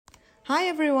Hi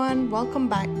everyone, welcome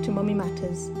back to Mummy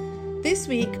Matters. This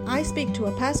week, I speak to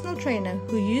a personal trainer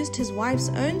who used his wife's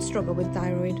own struggle with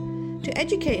thyroid to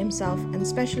educate himself and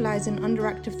specialise in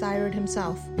underactive thyroid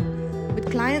himself. With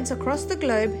clients across the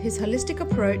globe, his holistic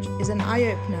approach is an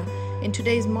eye-opener in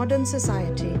today's modern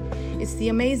society. It's the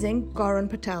amazing Gaurang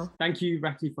Patel. Thank you,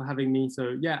 Raki, for having me.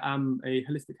 So I'm a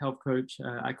holistic health coach.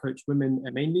 I coach women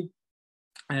mainly,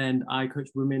 and I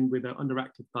coach women with an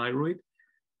underactive thyroid.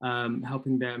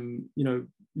 Helping them,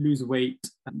 lose weight,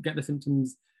 get the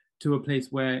symptoms to a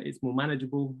place where it's more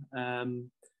manageable,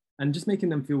 and just making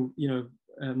them feel,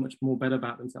 much more better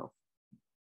about themselves.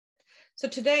 So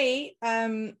today,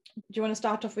 do you want to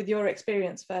start off with your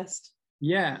experience first?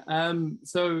 Yeah.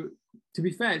 So to be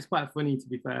fair, it's quite funny. To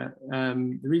be fair,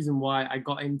 the reason why I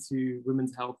got into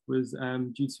women's health was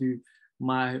due to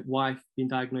my wife being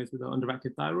diagnosed with an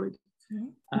underactive thyroid.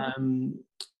 Mm-hmm.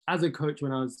 As a coach,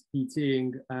 when I was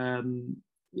PTing,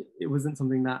 it wasn't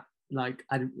something that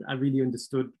I really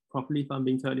understood properly, if I'm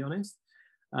being totally honest.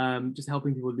 Just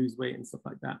helping people lose weight and stuff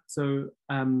like that. So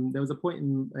there was a point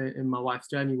in my wife's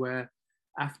journey where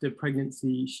after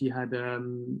pregnancy, she had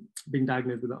been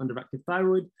diagnosed with an underactive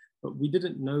thyroid, but we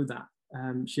didn't know that.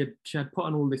 She had put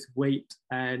on all this weight,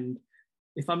 and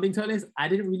if I'm being totally honest, I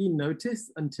didn't really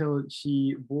notice until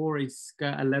she wore a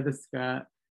leather skirt.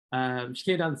 She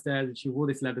came down the stairs and she wore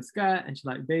this leather skirt, and she's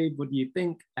like, "Babe, what do you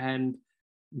think?" And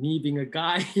me being a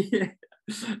guy,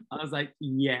 I was like,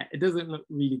 "Yeah, it doesn't look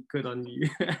really good on you."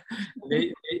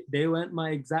 they weren't my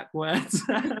exact words,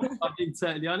 if I'm being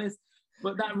totally honest.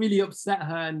 But that really upset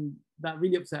her, and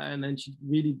then she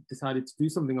really decided to do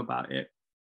something about it.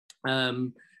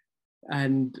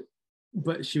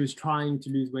 But she was trying to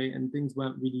lose weight, and things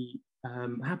weren't really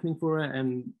happening for her.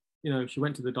 And she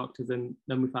went to the doctors, and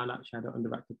then we found out she had an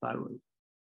underactive thyroid.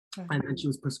 Mm-hmm. And then she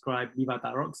was prescribed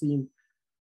levothyroxine.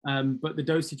 But the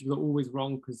dosage was always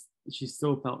wrong because she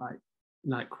still felt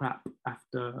like crap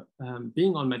after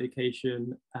being on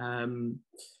medication.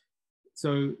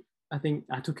 So I think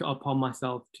I took it upon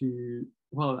myself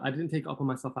I didn't take it upon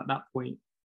myself at that point,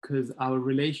 because our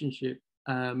relationship,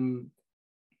 it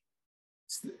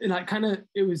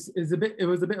was a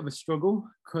bit of a struggle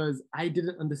because I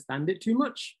didn't understand it too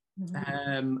much.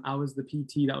 Mm-hmm. I was the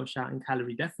PT that was shouting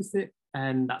calorie deficit,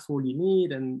 and that's all you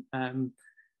need. And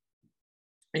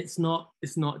it's not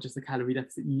just a calorie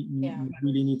deficit. You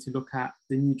really need to look at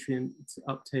the nutrient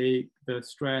uptake, the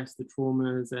stress, the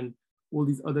traumas, and all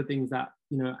these other things that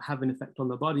have an effect on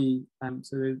the body.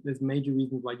 So there's major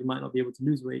reasons why you might not be able to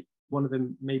lose weight. One of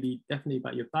them may be definitely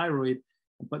about your thyroid,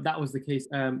 but that was the case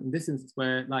in this instance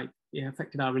where it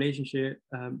affected our relationship.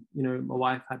 My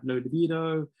wife had low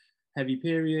libido, heavy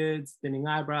periods, thinning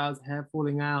eyebrows, hair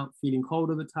falling out, feeling cold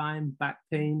all the time, back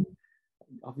pain,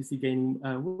 obviously gaining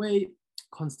weight,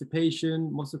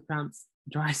 constipation, muscle cramps,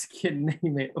 dry skin,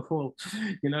 name it all.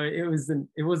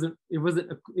 It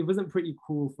wasn't pretty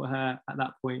cool for her at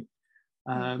that point.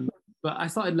 But I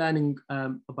started learning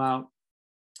about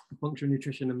functional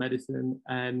nutrition and medicine,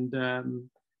 and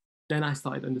then I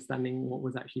started understanding what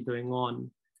was actually going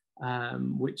on.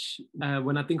 Which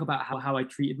when I think about how I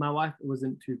treated my wife, it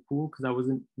wasn't too cool because I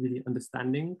wasn't really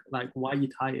understanding, why are you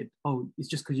tired? Oh, it's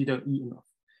just because you don't eat enough.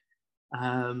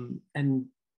 And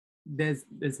there's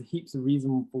heaps of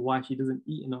reason for why she doesn't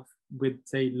eat enough, with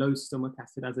say low stomach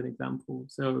acid as an example.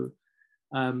 So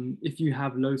if you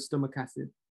have low stomach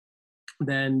acid,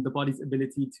 then the body's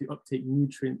ability to uptake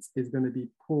nutrients is going to be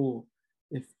poor.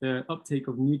 If the uptake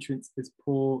of nutrients is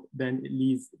poor, then it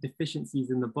leaves deficiencies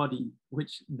in the body,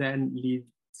 which then leads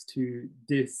to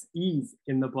dis-ease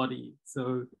in the body.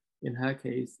 So in her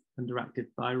case, underactive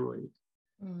thyroid.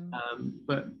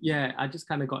 But yeah, I just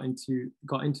kind of got into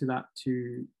that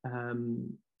too,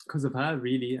 because of her,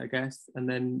 really, I guess. And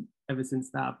then ever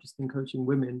since that, I've just been coaching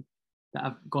women that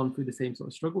have gone through the same sort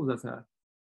of struggles as her.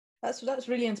 That's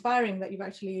really inspiring that you've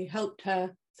actually helped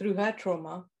her through her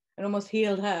trauma and almost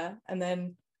healed her, and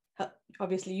then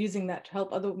obviously using that to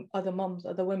help other moms,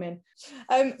 other women.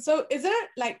 So is there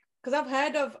because I've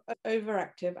heard of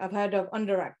overactive, I've heard of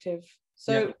underactive.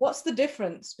 So What's the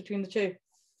difference between the two?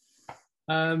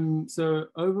 So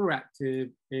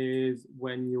overactive is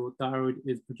when your thyroid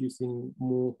is producing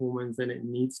more hormones than it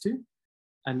needs to,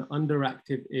 and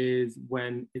underactive is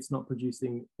when it's not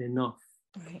producing enough.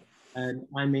 Right. And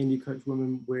I mainly coach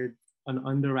women with an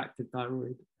underactive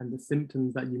thyroid, and the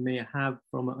symptoms that you may have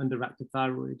from an underactive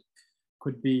thyroid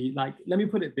could be let me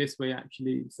put it this way,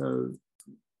 actually. So,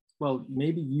 well,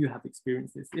 maybe you have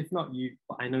experienced this. If not you,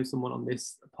 but I know someone on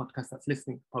this podcast that's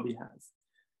listening probably has.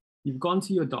 You've gone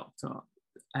to your doctor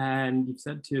and you've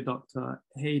said to your doctor,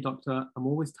 "Hey doctor, I'm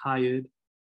always tired.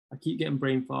 I keep getting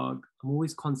brain fog, I'm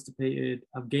always constipated,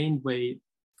 I've gained weight,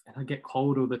 and I get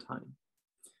cold all the time.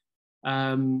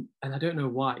 And I don't know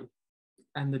why.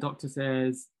 And the doctor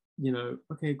says, you know,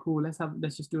 okay, cool,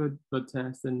 let's just do a blood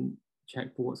test and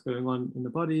check for what's going on in the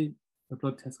body. The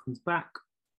blood test comes back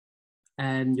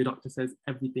and your doctor says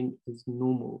everything is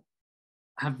normal.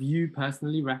 Have you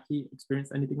personally, Raki,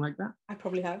 experienced anything like that? I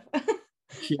probably have.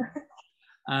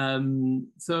 Yeah.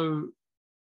 So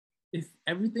if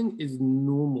everything is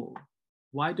normal,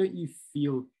 why don't you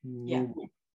feel normal?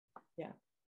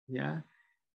 Yeah.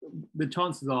 The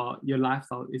chances are your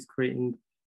lifestyle is creating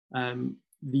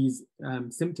these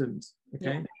symptoms,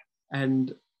 okay?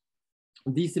 And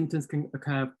these symptoms can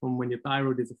occur from when your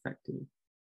thyroid is affected.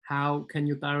 How can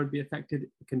your thyroid be affected?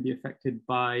 It can be affected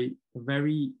by a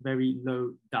very, very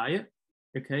low diet,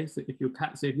 okay? So if you're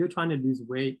trying to lose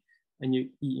weight and you're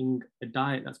eating a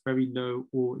diet that's very low,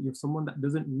 or you're someone that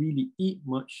doesn't really eat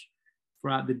much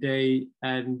throughout the day,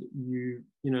 and you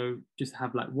know, just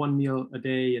have like one meal a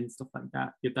day and stuff like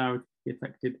that, your thyroid can be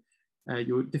affected.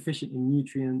 You're deficient in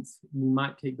nutrients. You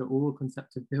might take the oral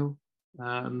contraceptive pill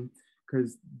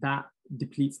because that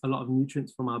depletes a lot of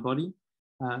nutrients from our body,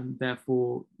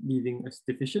 therefore leaving us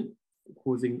deficient,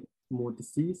 causing more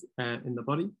disease in the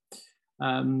body.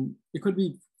 It could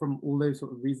be from all those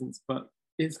sort of reasons, but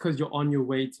it's because you're on your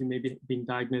way to maybe being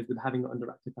diagnosed with having an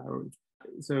underactive thyroid.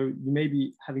 So you may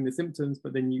be having the symptoms,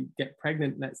 but then you get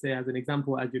pregnant, let's say, as an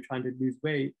example, as you're trying to lose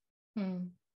weight.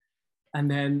 And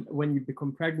then when you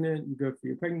become pregnant, you go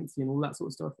through your pregnancy and all that sort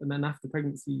of stuff. And then after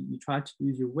pregnancy, you try to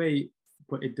lose your weight,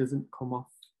 but it doesn't come off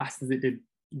fast as it did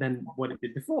than what it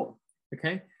did before.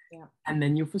 Okay. Yeah. And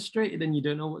then you're frustrated and you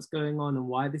don't know what's going on and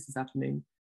why this is happening.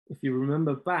 If you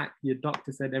remember back, your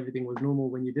doctor said everything was normal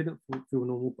when you didn't feel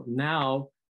normal. But now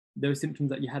those symptoms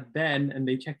that you had then and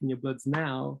they check in your bloods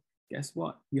now, guess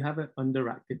what? You have an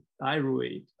underactive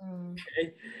thyroid.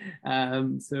 Okay.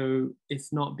 So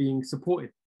it's not being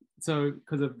supported. So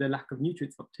because of the lack of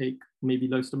nutrients uptake, maybe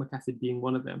low stomach acid being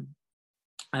one of them.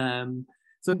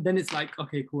 So then it's like,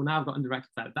 okay, cool, now I've got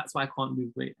underactive thyroid. That's why I can't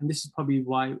lose weight. And this is probably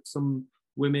why some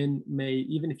women may,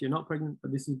 even if you're not pregnant,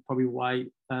 but this is probably why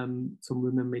some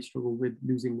women may struggle with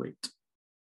losing weight.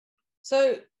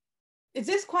 So is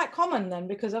this quite common then?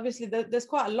 Because obviously there's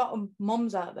quite a lot of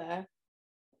moms out there.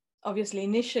 Obviously,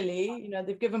 initially, you know,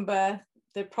 they've given birth,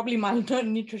 they're probably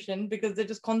malnutrition because they're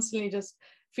just constantly just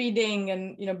feeding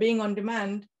and, you know, being on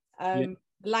demand. The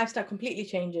lifestyle completely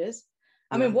changes.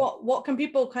 I mean, what can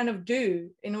people kind of do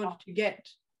in order to get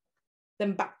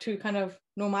them back to kind of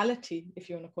normality, if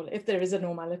you want to call it, if there is a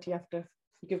normality after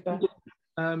you give birth?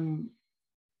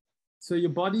 So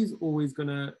your body's always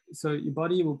your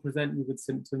body will present you with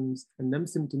symptoms, and them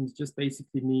symptoms just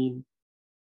basically mean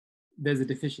there's a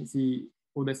deficiency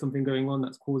or there's something going on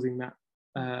that's causing that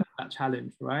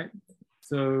challenge, right?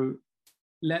 So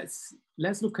let's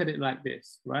look at it like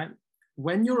this, right?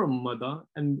 When you're a mother,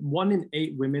 and 1 in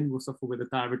 8 women will suffer with a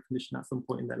thyroid condition at some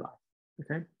point in their life,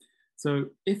 okay? So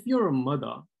if you're a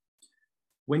mother,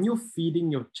 when you're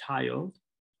feeding your child,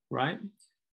 right,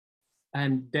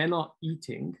 and they're not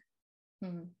eating,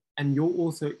 and you're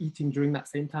also eating during that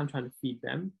same time trying to feed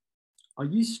them, are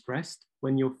you stressed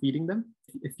when you're feeding them?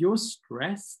 If you're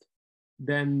stressed,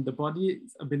 then the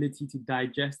body's ability to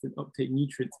digest and uptake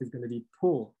nutrients is going to be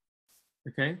poor,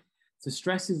 okay? So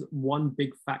stress is one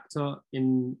big factor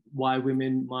in why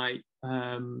women might,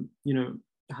 you know,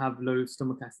 have low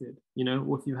stomach acid, you know,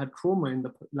 or if you had trauma in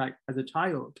like as a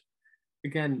child,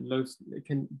 again, it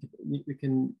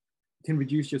can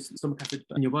reduce your stomach acid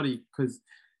in your body because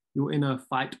you're in a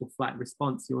fight or flight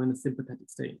response. You're in a sympathetic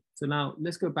state. So now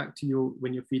let's go back to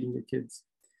when you're feeding your kids.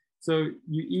 So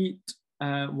you eat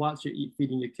whilst you're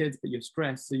feeding your kids, but you're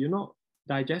stressed. So you're not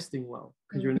digesting well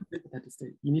because you're in a sympathetic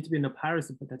state. You need to be in a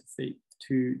parasympathetic state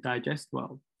to digest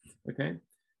well, okay?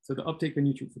 So the uptake of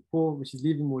nutrients is poor, which is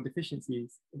leaving more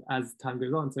deficiencies as time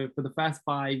goes on. So for the first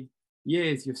 5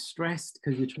 years, you're stressed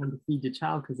because you're trying to feed your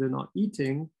child because they're not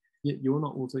eating, yet you're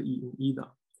not also eating either.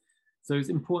 So it's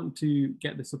important to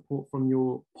get the support from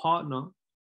your partner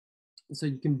so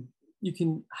you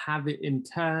can have it in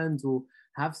turns or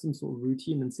have some sort of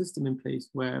routine and system in place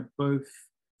where both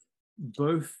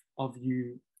of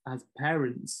you as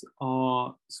parents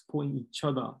are supporting each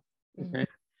other, okay?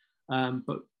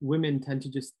 But women tend to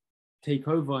just take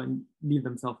over and leave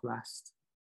themselves last.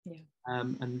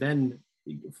 And then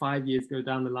 5 years go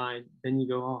down the line, then you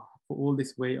go, oh, I put all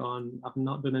this weight on, I've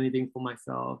not done anything for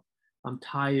myself, I'm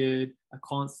tired, I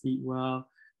can't sleep well,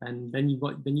 and then you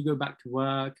go back to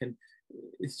work, and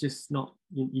it's just not,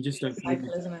 you just don't feel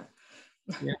cycle, isn't it?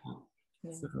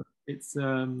 So it's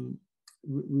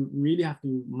we really have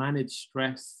to manage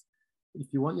stress if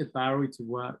you want your thyroid to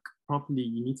work properly,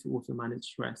 you need to also manage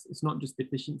stress. It's not just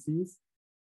deficiencies,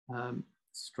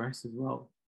 stress as well.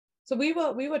 So we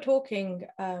were talking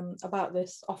about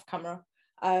this off camera,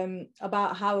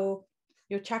 about how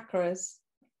your chakras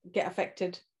get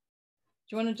affected. Do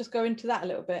you want to just go into that a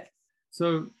little bit?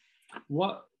 So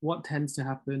what tends to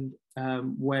happen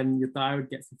when your thyroid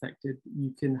gets affected,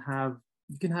 you can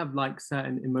have like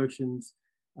certain emotions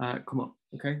come up,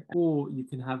 okay? Or you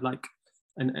can have like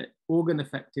an organ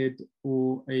affected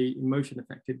or a emotion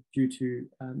affected due to,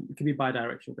 it can be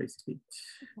bidirectional basically.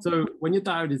 So when your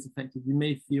thyroid is affected, you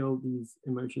may feel these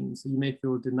emotions. So you may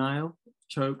feel denial,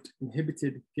 choked,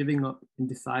 inhibited, giving up,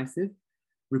 indecisive,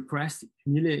 repressed,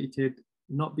 humiliated,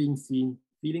 not being seen,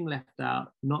 feeling left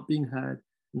out, not being heard,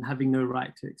 and having no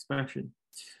right to expression.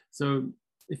 So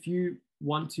if you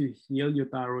want to heal your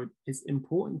thyroid, it's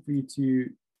important for you to,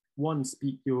 one,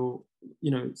 speak your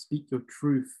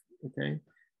truth, okay?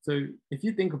 So if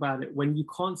you think about it, when you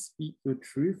can't speak your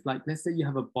truth, like let's say you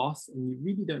have a boss and you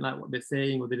really don't like what they're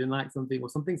saying, or they didn't like something, or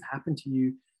something's happened to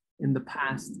you in the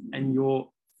past and you're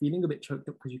feeling a bit choked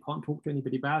up because you can't talk to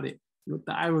anybody about it, your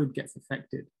thyroid gets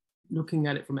affected. Looking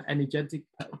at it from an energetic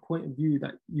point of view,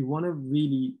 that you want to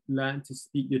really learn to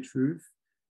speak your truth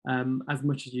as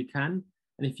much as you can.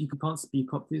 And if you can't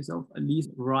speak up for yourself, at least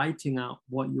writing out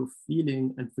what you're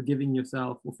feeling and forgiving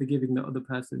yourself or forgiving the other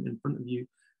person in front of you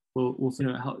will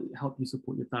also help you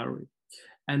support your thyroid.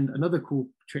 And another cool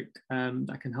trick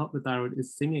that can help the thyroid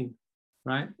is singing,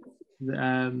 right?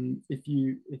 If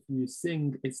you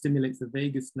sing, it stimulates the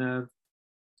vagus nerve,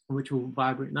 which will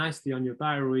vibrate nicely on your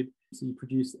thyroid. So you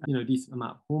produce, decent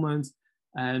amount of hormones.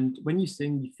 And when you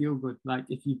sing, you feel good. Like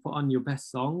if you put on your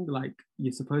best song, like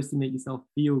you're supposed to make yourself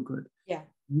feel good. Yeah.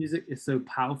 Music is so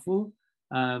powerful.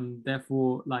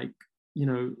 Therefore,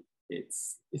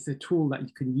 it's a tool that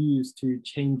you can use to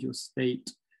change your state.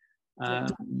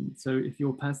 So if you're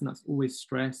a person that's always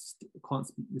stressed, can't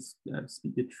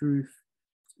speak the truth,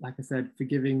 like I said,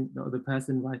 forgiving the other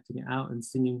person, writing it out and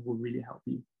singing will really help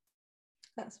you.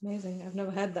 That's amazing. I've never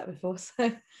heard that before, so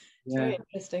it's very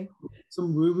interesting.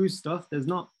 Some woo-woo stuff. There's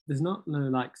not no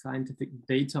like scientific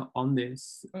data on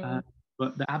this,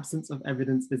 but the absence of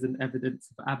evidence isn't evidence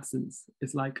of absence.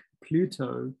 It's like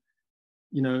Pluto,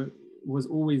 was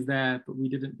always there, but we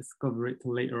didn't discover it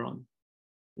till later on.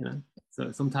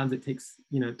 So sometimes it takes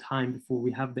time before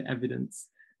we have the evidence,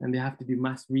 and they have to do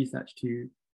mass research to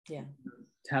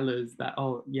tell us that,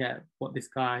 oh yeah, what this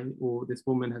guy or this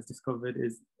woman has discovered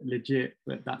is legit.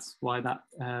 But that's why that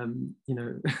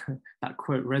that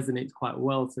quote resonates quite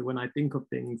well. So when I think of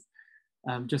things,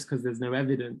 just because there's no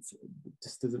evidence, it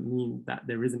just doesn't mean that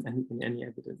there isn't any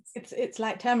evidence. It's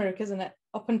like turmeric, isn't it?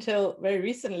 Up until very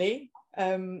recently,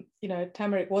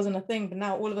 turmeric wasn't a thing, but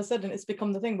now all of a sudden it's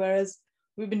become the thing, whereas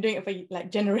we've been doing it for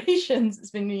like generations. It's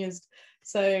been used.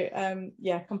 So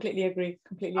completely agree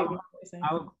with what you're saying.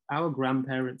 Our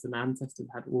grandparents and ancestors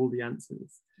had all the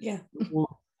answers.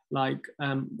 Like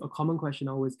a common question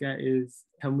I always get is,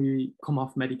 can we come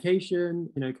off medication?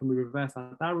 Can we reverse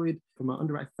our thyroid from an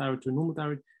underactive thyroid to a normal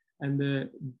thyroid? And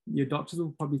your doctors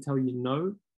will probably tell you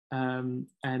no.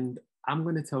 And I'm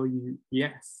going to tell you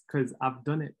yes, because I've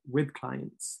done it with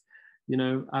clients.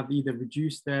 I've either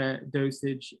reduced their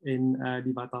dosage in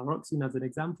levothyroxine as an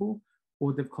example,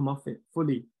 or they've come off it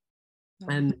fully.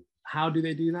 And how do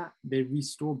they do that? They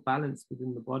restore balance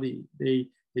within the body. They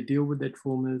deal with their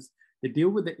traumas. They deal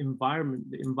with the environment.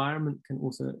 The environment can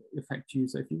also affect you.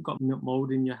 So if you've got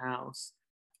mold in your house,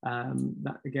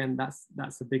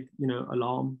 that's a big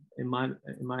alarm in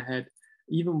my head.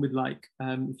 Even with like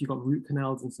if you've got root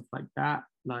canals and stuff like that,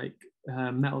 like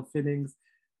metal fillings,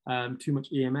 too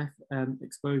much EMF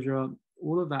exposure,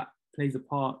 all of that plays a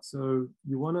part. So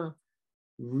you want to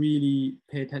really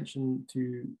pay attention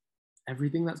to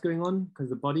everything that's going on, because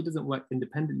the body doesn't work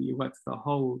independently, it works as a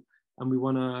whole. And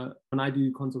when I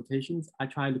do consultations, I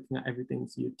try looking at everything.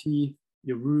 So your teeth,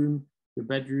 your room, your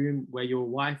bedroom, where your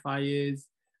Wi-Fi is,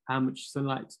 how much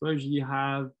sunlight exposure you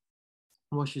have,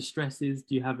 what's your stresses,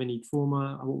 do you have any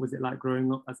trauma, what was it like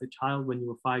growing up as a child when you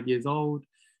were 5 years old,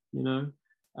 do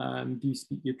you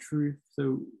speak your truth?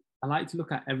 So I like to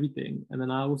look at everything. And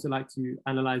then I also like to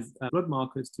analyze blood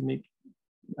markers to make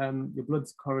your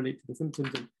bloods correlate to the symptoms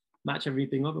and match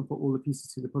everything up and put all the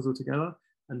pieces to the puzzle together,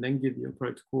 and then give you a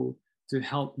protocol to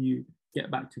help you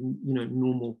get back to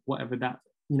normal, whatever that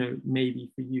may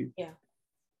be for you.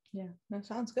 No,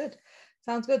 sounds good.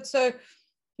 So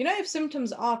if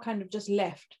symptoms are kind of just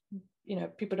left,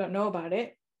 people don't know about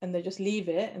it and they just leave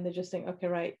it and they just think, okay,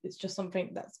 right, it's just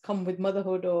something that's come with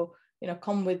motherhood or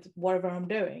come with whatever I'm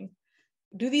doing.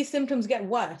 Do these symptoms get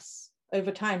worse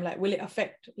over time? Like, will it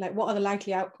affect, like, what are the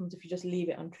likely outcomes if you just leave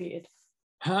it untreated?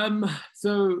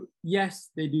 So yes,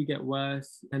 they do get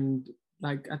worse. And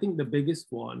like, I think the biggest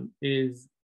one is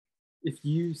if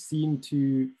you seem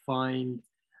to find,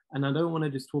 and I don't want to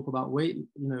just talk about weight,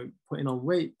 putting on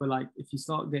weight, but like if you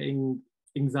start getting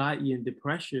anxiety and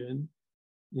depression,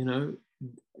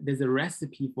 there's a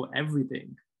recipe for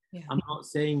everything. Yeah. I'm not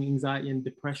saying anxiety and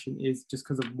depression is just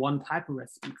because of one type of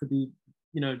recipe. It could be,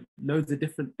 loads of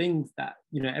different things that,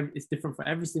 it's different for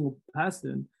every single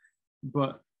person.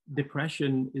 But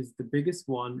depression is the biggest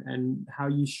one. And how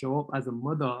you show up as a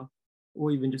mother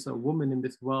or even just a woman in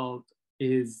this world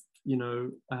is,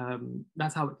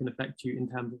 that's how it can affect you in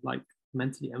terms of like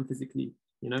mentally and physically,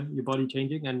 your body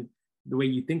changing and the way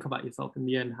you think about yourself in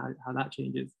the end, how that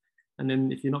changes. And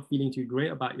then if you're not feeling too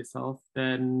great about yourself,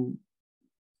 then,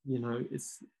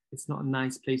 it's not a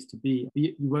nice place to be.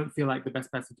 You won't feel like the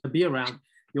best person to be around.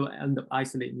 You'll end up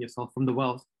isolating yourself from the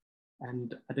world.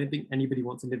 And I don't think anybody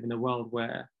wants to live in a world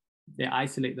where they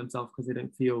isolate themselves because they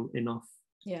don't feel enough.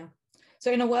 Yeah.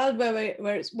 So in a world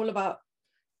where it's all about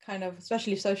kind of,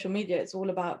 especially social media, it's all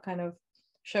about kind of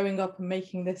showing up and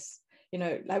making this,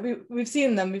 like we've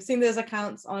seen those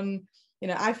accounts on,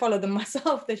 I follow them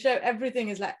myself. They show everything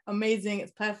is like amazing,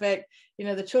 it's perfect.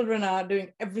 The children are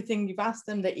doing everything you've asked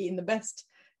them. They're eating the best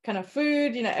kind of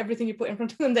food, everything you put in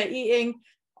front of them, they're eating.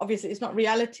 Obviously, it's not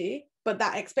reality, but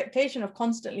that expectation of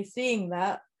constantly seeing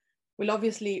that will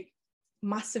obviously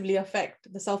massively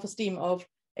affect the self-esteem of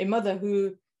a mother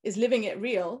who is living it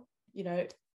real.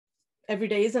 Every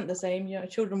day isn't the same.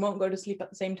 Children won't go to sleep at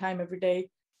the same time every day.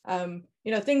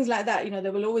 Things like that.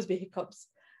 There will always be hiccups.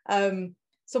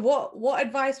 So what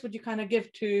advice would you kind of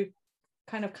give to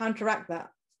kind of counteract that?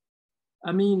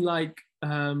 I mean, like,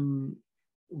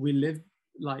 we live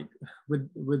like with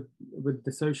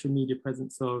the social media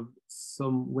presence of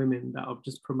some women that are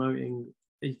just promoting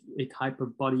a type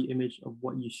of body image of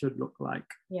what you should look like.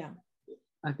 Yeah,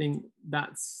 I think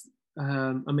that's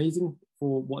amazing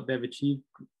for what they've achieved.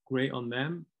 Great on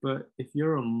them. But if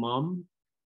you're a mom,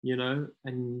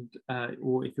 and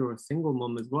or if you're a single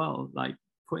mom as well, like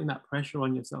putting that pressure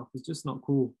on yourself is just not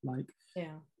cool. Like,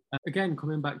 yeah. Again,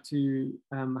 coming back to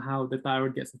how the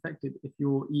thyroid gets affected, if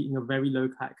you're eating a very low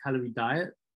calorie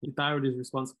diet, your thyroid is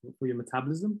responsible for your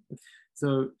metabolism.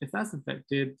 So if that's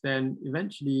affected, then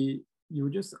eventually you're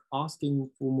just asking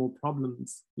for more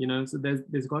problems, So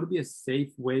there's got to be a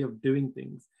safe way of doing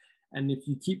things. And if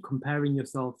you keep comparing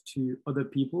yourself to other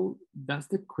people, that's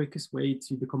the quickest way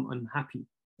to become unhappy.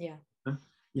 Yeah.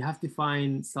 You have to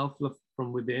find self-love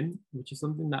from within, which is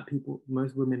something that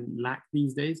most women lack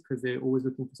these days because they're always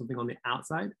looking for something on the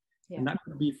outside. Yeah. And that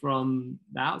could be from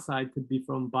the outside, could be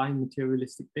from buying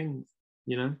materialistic things,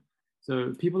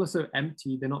 So people are so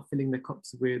empty, they're not filling their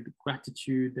cups with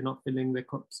gratitude, they're not filling their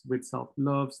cups with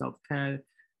self-love, self-care.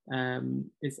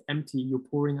 It's empty. You're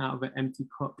pouring out of an empty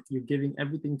cup. You're giving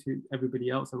everything to everybody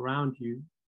else around you.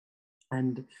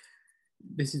 And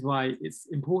this is why it's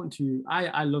important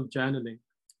I love journaling.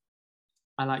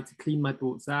 I like to clean my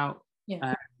thoughts out,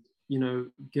 and,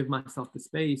 give myself the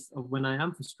space of when I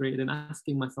am frustrated and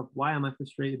asking myself, why am I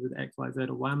frustrated with X, Y, Z,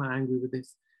 or why am I angry with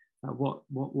this? What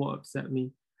upset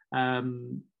me?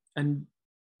 And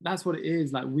that's what it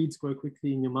is. Like, weeds grow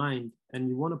quickly in your mind and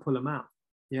you want to pull them out.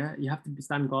 Yeah, you have to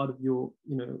stand guard of your,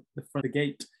 the front, the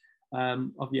gate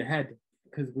of your head,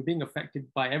 because we're being affected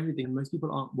by everything. Most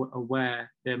people aren't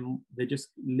aware. They're just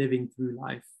living through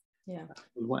life. Yeah.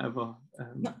 Whatever.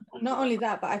 Not only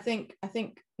that, but I think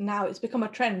now it's become a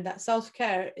trend that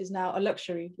self-care is now a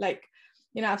luxury. Like,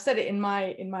 I've said it in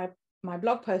my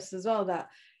blog posts as well, that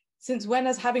since when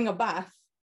has having a bath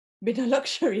been a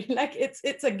luxury? Like,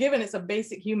 it's a given, it's a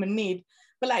basic human need.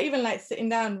 But like, even like sitting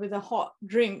down with a hot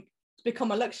drink,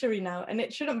 become a luxury now, and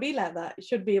it shouldn't be like that. It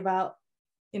should be about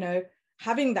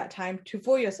having that time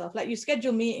for yourself. Like, you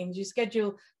schedule meetings, you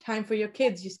schedule time for your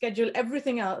kids, you schedule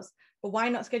everything else, but why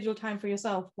not schedule time for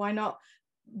yourself? Why not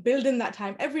build in that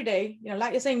time every day?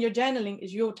 Like you're saying, your journaling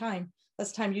is your time.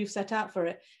 That's the time you've set out for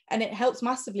it, and it helps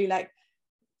massively. Like,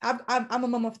 I'm a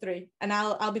mum of 3, and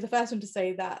I'll be the first one to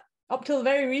say that up till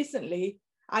very recently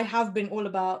I have been all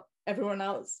about everyone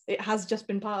else. It has just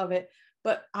been part of it.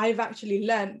 But I've actually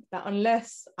learned that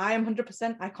unless I am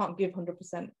 100%, I can't give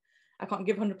 100%. I can't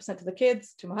give 100% to the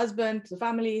kids, to my husband, to the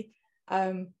family.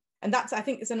 And that's, I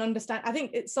think, it's an understand. I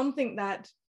think it's something that,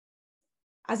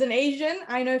 as an Asian,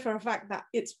 I know for a fact that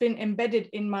it's been embedded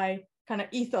in my kind of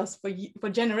ethos for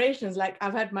generations. Like,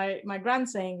 I've had my grand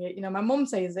saying it, my mom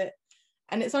says it.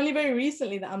 And it's only very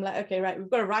recently that I'm like, okay, right, we've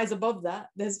got to rise above that.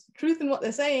 There's truth in what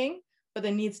they're saying, but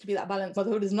there needs to be that balance.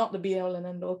 Motherhood is not the be all and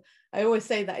end all. I always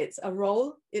say that it's a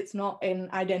role, it's not an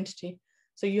identity.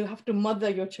 So you have to mother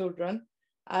your children.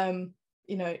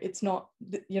 You know, it's not,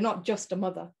 you're not just a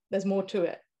mother, there's more to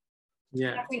it.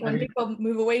 Yeah. I think when people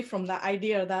move away from that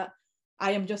idea that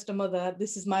I am just a mother,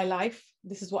 this is my life,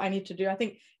 this is what I need to do. I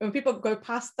think when people go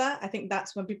past that, I think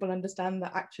that's when people understand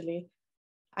that actually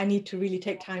I need to really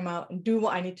take time out and do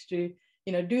what I need to do,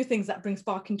 you know, do things that bring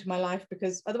spark into my life,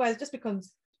 because otherwise it just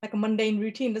becomes like a mundane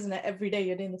routine, doesn't it? Every day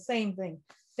you're doing the same thing,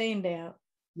 day in, day out.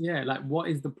 Yeah, like what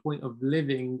is the point of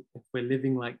living if we're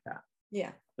living like that?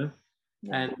 Yeah. You know?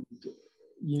 Yeah. And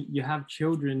you have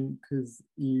children because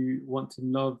you want to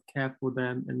love, care for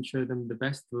them and show them the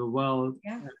best of the world.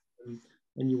 Yeah.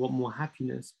 And you want more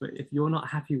happiness. But if you're not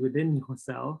happy within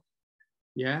yourself,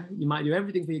 yeah, you might do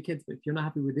everything for your kids, but if you're not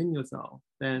happy within yourself,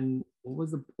 then what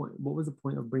was the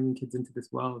point of bringing kids into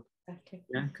this world? Exactly.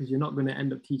 Yeah, because you're not going to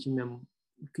end up teaching them.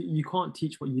 You can't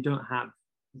teach what you don't have.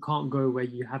 You can't go where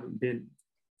you haven't been.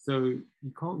 So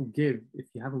you can't give if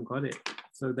you haven't got it.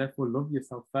 So therefore, love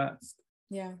yourself first.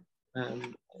 Yeah.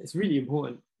 It's really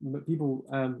important. But people,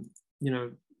 you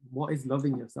know, what is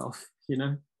loving yourself? You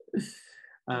know,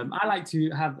 I like to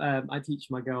have. I teach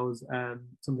my girls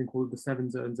something called the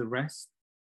 7 zones of rest,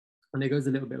 and it goes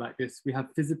a little bit like this. We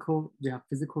have physical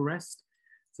rest,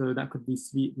 so that could be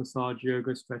sleep, massage,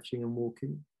 yoga, stretching, and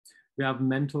walking. We have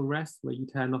mental rest, where you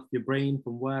turn off your brain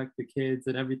from work, the kids,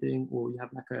 and everything, or you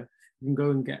have like you can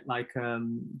go and get like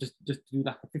just do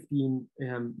like a 15.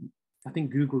 I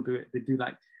think Google do it. They do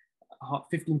like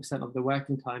 15% of the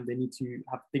working time. They need to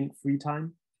have think free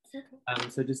time. Okay.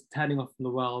 So just turning off from the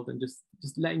world and just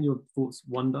letting your thoughts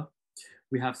wander.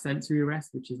 We have sensory rest,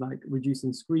 which is like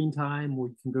reducing screen time, or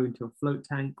you can go into a float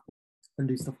tank and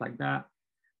do stuff like that.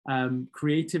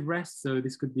 Creative rest, so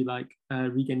this could be like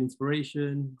regain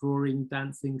inspiration, drawing,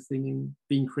 dancing, singing,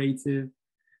 being creative,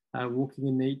 walking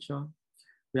in nature.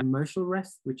 We have emotional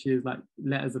rest, which is like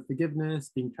letters of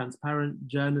forgiveness, being transparent,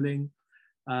 journaling,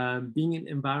 being in an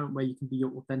environment where you can be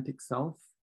your authentic self.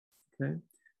 Okay.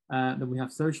 Then we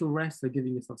have social rest, so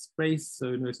giving yourself space,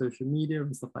 so no social media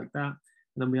and stuff like that.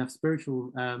 And then we have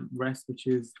spiritual rest, which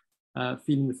is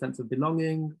feeling the sense of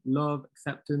belonging, love,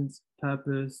 acceptance,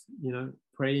 purpose, you know,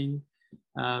 praying.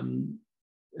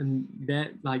 And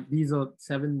like these are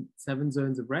seven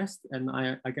zones of rest, and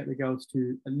I get the girls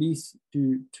to at least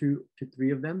do 2 to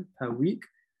 3 of them per week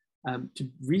to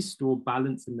restore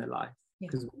balance in their life,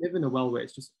 because we live in a world where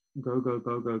it's just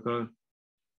go.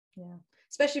 Yeah,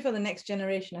 especially for the next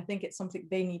generation. I think it's something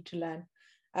they need to learn,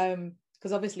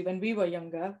 because obviously when we were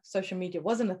younger, social media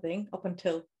wasn't a thing up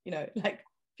until, you know, like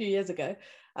a few years ago,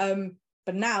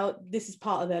 but now this is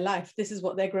part of their life. This is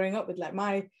what they're growing up with. Like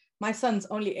my son's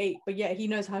only 8, but yet he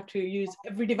knows how to use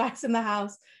every device in the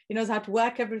house. He knows how to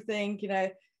work everything, you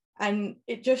know, and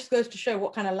it just goes to show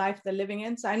what kind of life they're living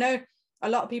in. So I know a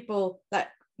lot of people, like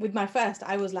with my first,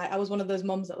 I was one of those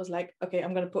moms that was like, okay,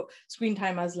 I'm going to put screen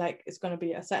time as like, it's going to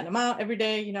be a certain amount every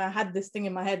day. You know, I had this thing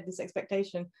in my head, this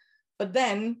expectation, but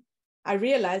then I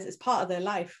realized it's part of their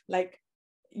life. Like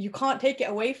you can't take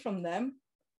it away from them,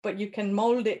 but you can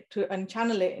mold it to and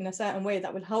channel it in a certain way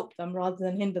that will help them rather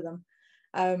than hinder them.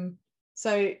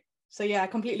 So yeah, I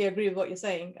completely agree with what you're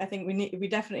saying. I think we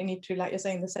definitely need to, like you're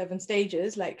saying, the 7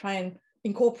 stages, like try and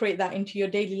incorporate that into your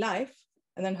daily life,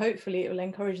 and then hopefully it will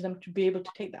encourage them to be able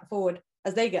to take that forward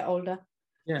as they get older.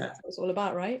 Yeah, that's what it's all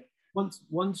about, right?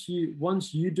 Once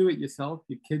you do it yourself,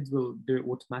 your kids will do it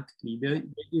automatically. They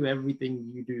do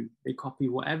everything you do. They copy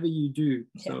whatever you do.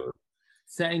 Yeah. So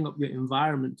setting up your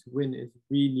environment to win is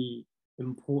really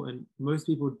important. Most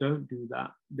people don't do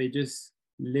that. They just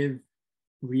live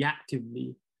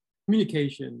reactively.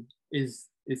 Communication is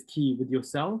key with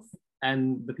yourself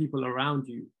and the people around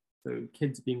you, so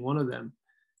kids being one of them.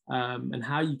 And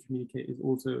how you communicate is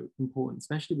also important,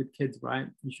 especially with kids, right?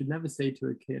 You should never say to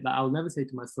a kid, like I'll never say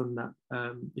to my son that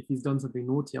if he's done something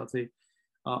naughty, I'll say,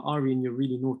 Aryan, you're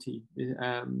really naughty,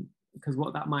 because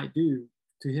what that might do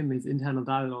to him, his internal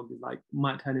dialogue is like,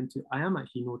 might turn into, I am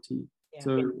actually naughty. Yeah.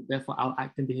 So therefore I'll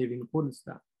act and behave in accordance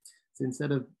to that. So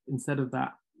instead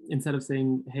of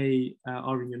saying, hey,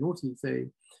 Aryan, you're naughty, say,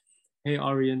 hey,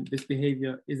 Aryan, this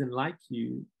behavior isn't like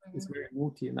you. It's very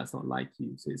naughty and that's not like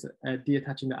you. So it's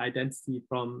detaching the identity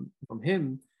from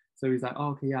him. So he's like, oh,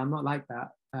 okay, yeah, I'm not like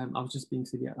that. I was just being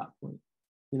silly at that point,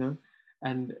 you know?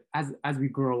 And as we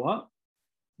grow up,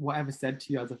 whatever said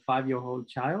to you as a 5-year-old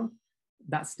child,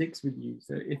 that sticks with you.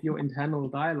 So if your internal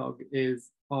dialogue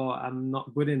is, oh, I'm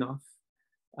not good enough,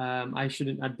 I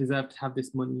deserve to have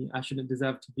this money, I shouldn't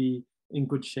deserve to be in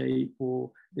good shape,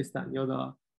 or this, that, and the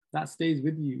other, that stays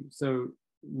with you. So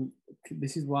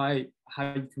this is why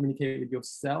how you communicate with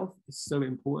yourself is so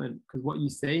important, because what you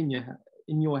say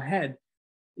in your head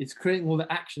is creating all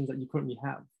the actions that you currently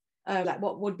have. Like,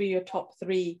 what would be your top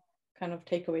 3 kind of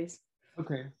takeaways?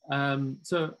 Okay,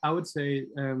 so I would say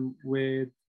with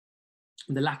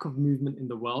the lack of movement in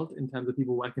the world in terms of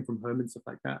people working from home and stuff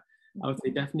like that, I would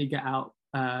say definitely get out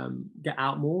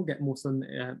more, get more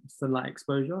sunlight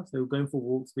exposure. So going for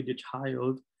walks with your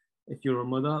child, if you're a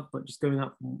mother, but just going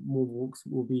out for more walks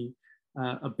will be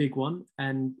a big one.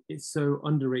 And it's so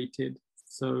underrated.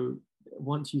 So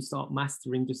once you start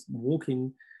mastering just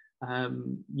walking,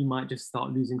 you might just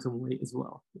start losing some weight as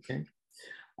well. Okay.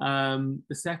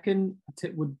 The second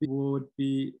tip would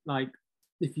be like,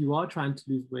 if you are trying to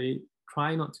lose weight,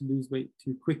 try not to lose weight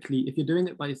too quickly. If you're doing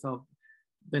it by yourself,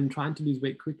 then trying to lose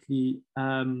weight quickly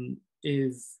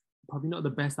is probably not the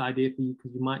best idea for you,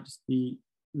 because you might just be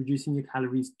reducing your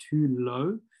calories too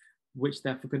low, which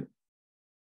therefore can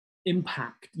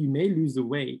impact. You may lose the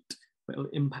weight, but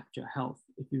it'll impact your health.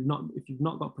 If you've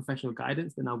not got professional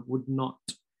guidance, then I wouldn't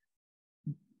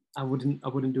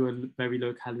do a very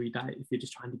low calorie diet if you're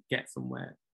just trying to get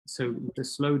somewhere. So to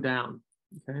slow down,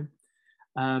 okay.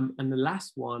 And the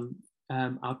last one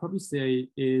I'll probably say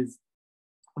is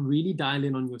really dial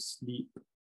in on your sleep.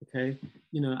 Okay,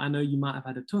 I know you might have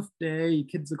had a tough day, your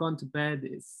kids have gone to bed,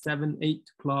 it's 7,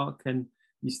 8 o'clock, and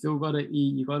you still got to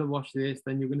eat, you got to watch this,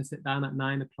 then you're going to sit down at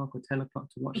 9 o'clock or 10 o'clock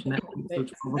to watch Netflix or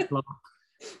 12 o'clock.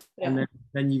 Yeah. And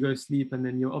then you go sleep, and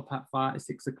then you're up at 5,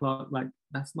 6 o'clock. Like,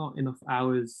 that's not enough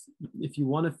hours. If you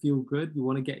want to feel good, you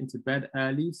want to get into bed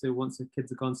early. So once the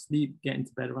kids are gone to sleep, get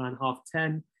into bed around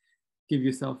 9:30. Give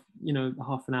yourself,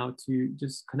 half an hour to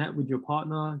just connect with your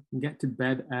partner and get to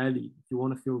bed early if you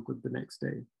want to feel good the next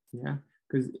day. Yeah,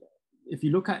 because if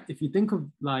you think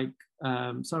of like,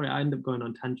 sorry, I end up going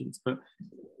on tangents, but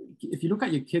if you look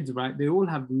at your kids, right, they all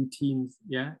have routines.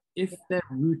 Yeah, if their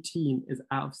routine is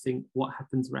out of sync, what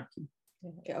happens, Raki?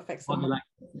 It affects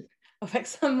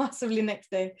them massively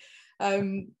next day.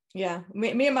 Yeah,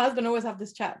 me and my husband always have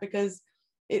this chat, because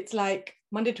it's like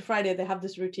Monday to Friday they have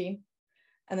this routine,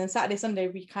 and then Saturday, Sunday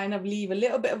we kind of leave a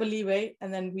little bit of a leeway,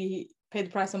 and then we pay the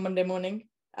price on Monday morning,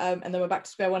 and then we're back to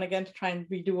square one again to try and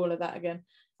redo all of that again.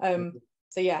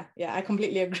 So yeah, I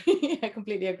completely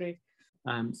agree.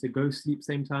 So go sleep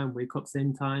same time, wake up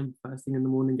same time, first thing in the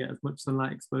morning, get as much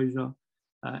sunlight exposure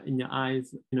in your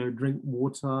eyes, drink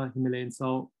water, Himalayan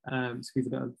salt, squeeze a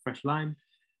bit of fresh lime.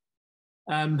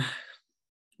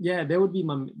 Yeah, there would be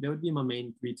my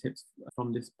main 3 tips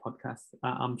from this podcast.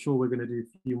 I'm sure we're going to do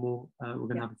a few more. We're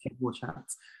going to have a few more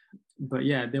chats, but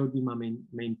yeah, there would be my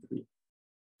main 3.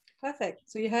 Perfect.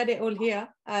 So you heard it all here.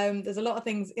 There's a lot of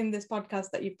things in this podcast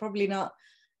that you've probably not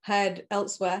heard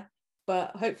elsewhere,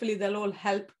 but hopefully they'll all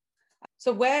help.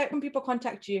 So where can people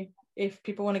contact you if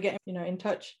people want to get in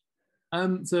touch?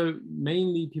 So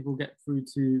mainly people get through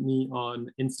to me on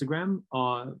Instagram.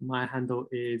 My handle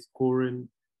is Goran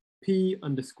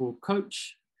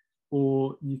P_coach,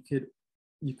 or you could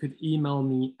email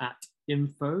me at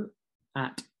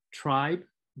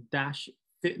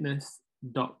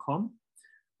info@tribe-fitness.com,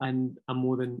 and I'm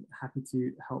more than happy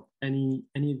to help any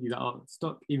of you that are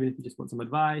stuck. Even if you just want some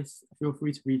advice, feel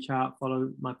free to reach out,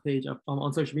 follow my page.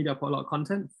 On social media I put a lot of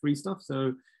content, free stuff,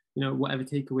 so whatever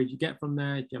takeaways you get from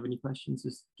there, if you have any questions,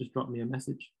 just drop me a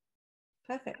message.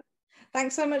 Perfect.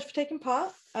 Thanks so much for taking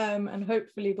part, and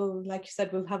hopefully we'll, like you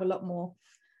said, we'll have a lot more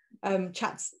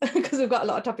chats, because we've got a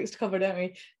lot of topics to cover, don't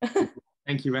we?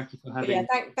 Thank you, Raki, for having me.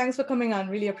 Thanks for coming on.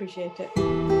 Really appreciate it.